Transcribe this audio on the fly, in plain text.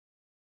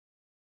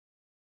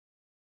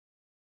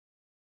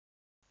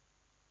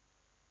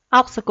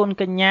អោកសកុន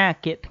កញ្ញា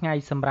គៀកថ្ងៃ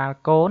សម្រាល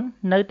កូន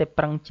នៅតែ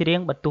ប្រឹងច្រៀង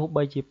បើទោះ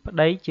បីជាប្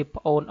តីជា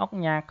ប្អូនអុក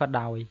ញ៉ាក៏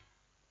ដោយ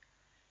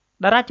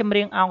តារាចម្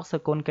រៀងអោកស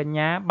កុនកញ្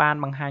ញាបាន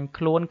បង្ហាញ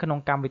ខ្លួនក្នុង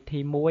កម្មវិធី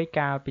មួយ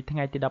កាលពីថ្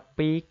ងៃទី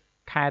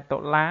12ខែតុ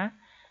លា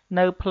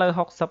នៅផ្លូវ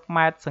60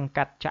ម៉ែត្រសង្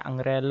កាត់ចាក់អ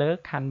ង្រែលើ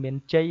ខណ្ឌមាន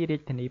ជ័យរា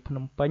ជធានីភ្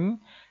នំពេញ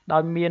ដោ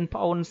យមាន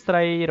ប្អូនស្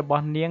រីរប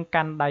ស់នាង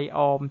កាន់ដៃអ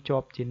មជា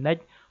ប់ជានិច្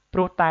ចព្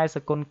រោះតែស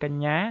កុនក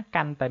ញ្ញា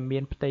កាន់តែមា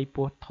នផ្ទៃ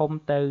ពោះធំ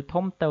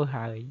ទៅ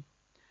ហើយ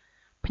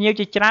ភ្ញៀវ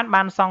ជាច្រើន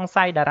បានសង្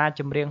ស័យតារា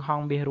ចម្រៀងហ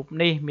ង្សមាសរូប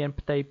នេះមាន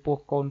ផ្ទៃពោះ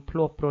កូនភ្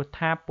លោះព្រោះ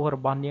ថាពោះរ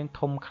បស់នាង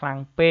ធំខ្លាំង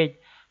ពេក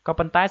ក៏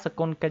ប៉ុន្តែស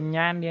កុនកញ្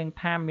ញានាង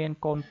ថាមាន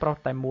កូនប្រុស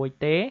តែមួយ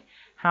ទេ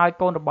ហើយ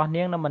កូនរបស់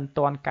នាងនៅមិន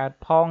ទាន់កើត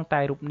ផងតែ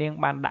រូបនាង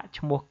បានដាក់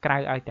ឈ្មោះក្រៅ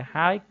ឲ្យទៅ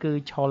ហើយគឺ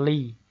ឆូលី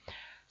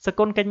ស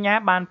កុនកញ្ញា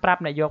បានប្រា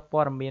ប់អ្នកយក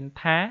ព័ត៌មាន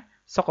ថា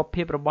សុខ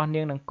ភាពរបស់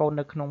នាងនិងកូន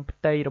នៅក្នុងផ្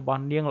ទៃរប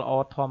ស់នាងល្អ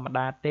ធម្ម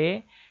តាទេ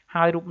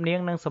ហើយរូបនាង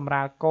នឹងសម្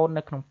រាលកូន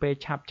នៅក្នុងពេល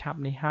ឆាប់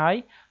នេះហើយ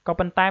ក៏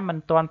ប៉ុន្តែមិន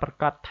ទាន់ប្រ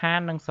កាសថា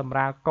នឹងសម្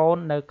រាលកូន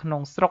នៅក្នុ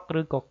ងស្រុក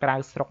ឬក៏ក្រៅ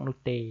ស្រុកនោះ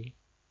ទេ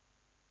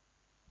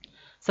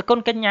សកុន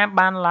កញ្ញា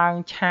បានឡើង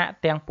ឆាក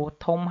ទាំងពោះ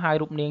ធំហើយ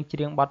រូបនាងច្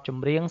រៀងបទច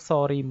ម្រៀង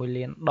Sorry 1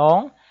លានដ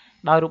ង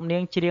ដោយរូបនា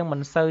ងច្រៀងមិ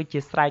នសូវជា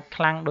ស្រែក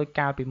ខ្លាំងដោយ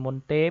កាលពីមុន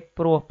ទេ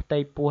ព្រោះផ្ទៃ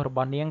ពោះរប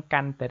ស់នាង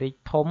កាន់តែរីក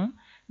ធំ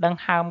ដង្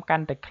ហើមកា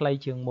ន់តែខ្លី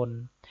ជាងមុន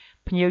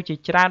ភ្ញៀវជា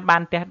ច្រើនបា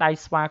នទះដៃ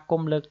ស្វាគ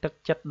មន៍លើកទឹក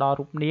ចិត្តដល់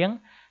រូបនាង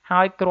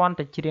ហើយគ្រាន់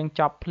តែច្រៀង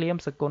ចប់ភ្លាម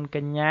សកុនក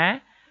ញ្ញា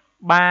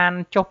បាន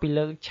ចុះពី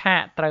លើឆា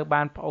កត្រូវ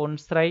បានប្អូន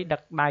ស្រីដឹ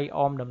កដៃអ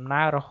មដំ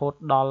ណើររហូត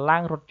ដល់ឡើ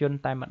ងរថយន្ត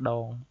តែម្ដ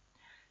ង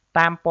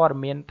តាមព័ត៌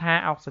មានថា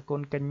អោកសកុន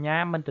កញ្ញា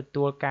មិនទ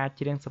ទួលការ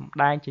ច្រៀងសម្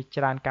ដែងជា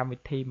ច្រើនកម្មវិ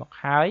ធីមក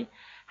ហើយ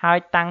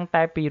តាំង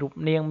តែពីរូប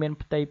នាងមាន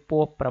ផ្ទៃ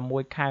ពោះ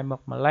6ខែម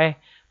កម្លេះ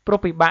ព្រោះ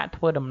ពិបាក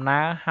ធ្វើដំណើ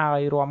រហើយ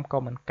រាំក៏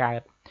មិនកើ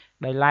ត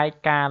ដោយឡែក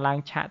ការឡើង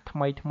ឆាកថ្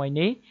មី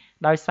នេះ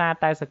ដោយសារ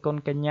តែសកុន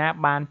កញ្ញា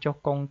បានចុះ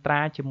កុងត្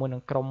រាជាមួយនឹ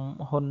ងក្រុម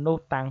ហ៊ុននោះ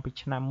តាំងពី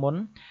ឆ្នាំមុន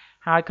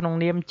ហើយក្នុង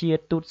នាមជា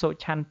ទូតសុ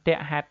ឆន្ទៈ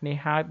ហេតុនេះ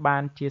ហើយបា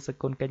នជាស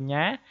កុនកញ្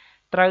ញា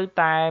ត្រូវ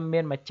តែមា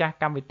នម្ចាស់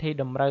កម្មវិធី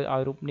តម្រូវឲ្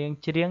យរូបនាង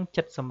ច្រៀង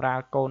ចិត្តសម្រាល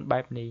កូនបែ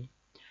បនេះ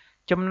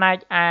ចំណែក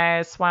ឯ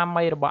ស្វា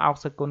មីរបស់អោក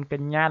សកុនក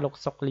ញ្ញាលោក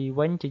សុកលី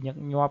វិញជាញឹក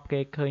ញាប់គេ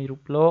ឃើញរូ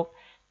បលោក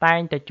តែ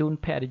ងតែជូន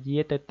ភរិយា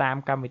ទៅតាម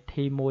កម្មវិ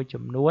ធីមួយ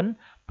ចំនួន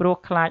ព្រោះ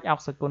ខ្លាចអោក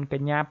សកុនក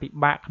ញ្ញាពិ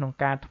បាកក្នុង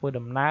ការធ្វើ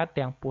ដំណើរ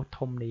ទាំងពោះ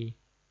ធំនេះ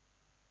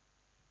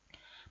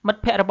មិត្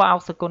តភ័ក្តិរបស់អោ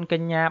កសកុនក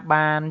ញ្ញា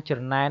បានច្រ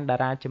ណែនតា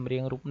រាចម្រៀ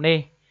ងរូបនេះ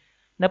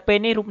នៅពេល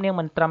នេះរូបនាង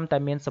មិនត្រឹមតែ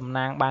មានសំ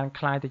ណាងបាន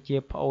ក្លាយទៅជា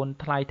ប្អូន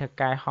ថ្លៃថៅ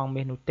កែហង្ស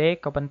មាសនោះទេ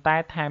ក៏ប៉ុន្តែ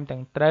ថែមទាំ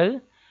ងត្រូវ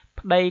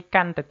ប្តី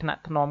កាន់តែថ្នា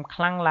ក់ថ្នម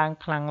ខ្លាំង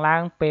ឡើ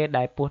ងពេល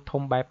ដែលពោះ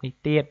ធំបែបនេះ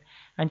ទៀត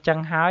អញ្ចឹង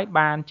ហើយ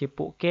បានជា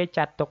ពួកគេ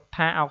ចាត់ទុក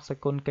ថាអោកស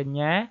កុនកញ្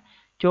ញា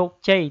ជោគ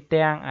ជ័យ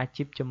ទាំងអា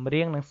ជីពចម្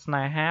រៀងនិងស្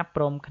នេហា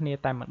ព្រមគ្នា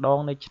តែម្ដង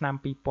នៅឆ្នាំ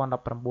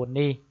2019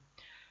នេះ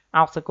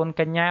អោកសកុន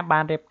កញ្ញាបា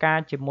នរៀបការ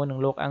ជាមួយនឹង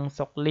លោកអឹង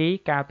សុកលី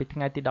កាលពីថ្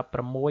ងៃទី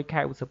16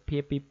ខែឧសភា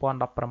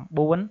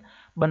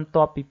2019បន្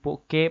ទាប់ពីពួក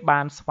គេបា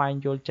នស្វែង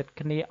យល់ចិត្ត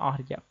គ្នាអស់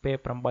រយៈពេល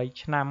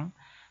8ឆ្នាំ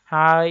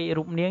ហើយ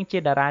រូបនាងជា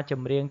តារាច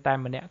ម្រៀងតែ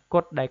ម្នាក់គ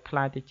ត់ដែលក្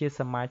លាយទៅជា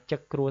សមាជិក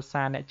គ្រួ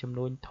សារអ្នកចំ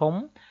នួនធំ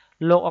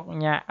លោកអុក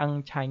ញ៉ាអឹង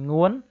ឆៃ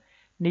ងួន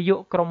នាយក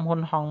ក្រុមហ៊ុ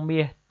នហង្ស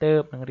មាសទើ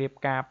បនឹងរៀប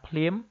ការភ្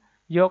លាម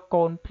យក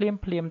កូនភ្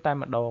លាមតែ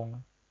ម្ដង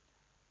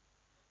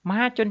ម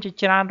ហាជនជា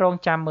ច្រើនរង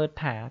ចាំមើល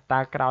ថា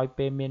តើក្រោយ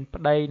ពេលមាន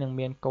ប្តីនិង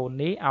មានកូន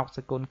នេះអោកស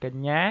កុនក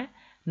ញ្ញា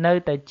នៅ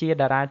តែជា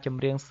តារាច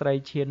ម្រៀងស្រី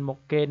ឈានមុខ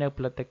គេនៅផ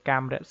លិតក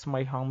ម្មរស្មី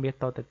ហង្សមាស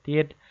តទៅទៀ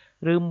ត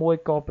ឬមួយ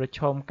ក៏ប្រ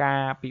ឈមកា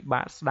រពិ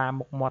បាកស្ដារ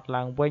មុខមាត់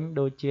ឡើងវិញ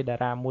ដូចជាតា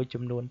រាមួយ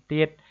ចំនួន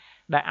ទៀត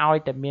ដែលឲ្យ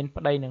តែមាន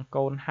ប្តីនិង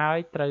កូនហើយ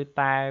ត្រូវ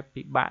តែ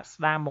ពិបាកស្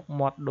ដារមុខ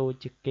មាត់ដូច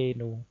ជាគេ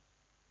នោះ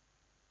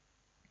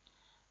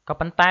ក៏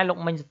ប៉ុន្តែលោក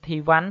មិញសទ្ធី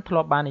វ៉ាន់ធ្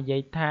លាប់បាននិយា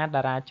យថា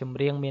តារាចម្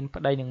រៀងមាន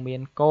ប្តីនិងមា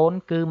នកូន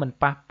គឺមិន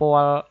ប៉ះពា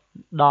ល់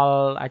ដល់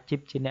អាជីព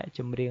ជាអ្នកច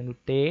ម្រៀងនោះ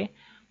ទេ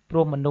ព្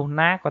រោះមនុស្ស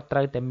ណាក៏ត្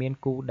រូវតែមាន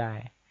គូដែ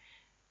រ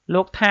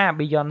លោកថា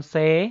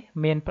Beyonce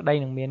មានប្តី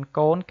និងមាន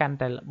កូនកាន់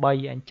តែល្បី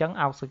អញ្ចឹង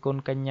អោកសកុន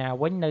កញ្ញា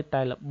វិញនៅ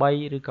តែល្បី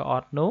ឬក៏អ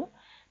ត់នោះ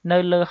នៅ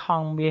លើហ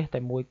ង្សមាសតែ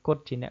មួយគ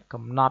ត់ជាអ្នក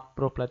កំណត់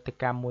ព្រោះផលិត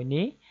កម្មមួយ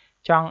នេះ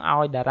ចង់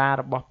ឲ្យតារា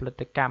របស់ផលិ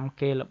តកម្ម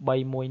គេល្បី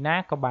មួយណា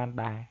ក៏បាន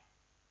ដែរ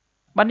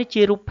បាទនេះ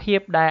ជារូបភាព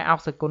ដែលអោក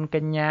សកុនក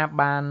ញ្ញា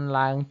បាន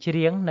ឡើងច្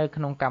រៀងនៅ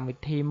ក្នុងកម្មវិ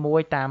ធីមួ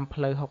យតាមផ្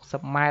លូវ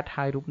60ម៉ែត្រ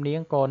ហើយរូបនា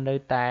ងក៏នៅ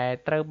តែ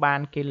ត្រូវបាន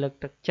គេលើក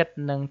ទឹកចិត្ត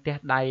និងទះ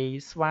ដៃ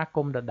ស្វាគ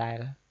មន៍ដដែល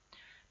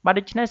បាទ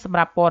ដូច្នេះសម្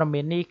រាប់ព័ត៌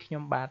មាននេះខ្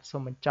ញុំបាទសូ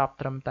មបញ្ចប់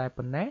ត្រឹមតែ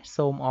ប៉ុណ្ណេះ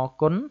សូមអរ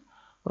គុណ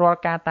រាល់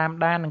ការតាម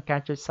ដាននិងកា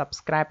រចុច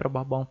Subscribe រប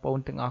ស់បងប្អូន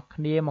ទាំងអស់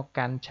គ្នាមក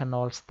កាន់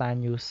Channel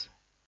StarNews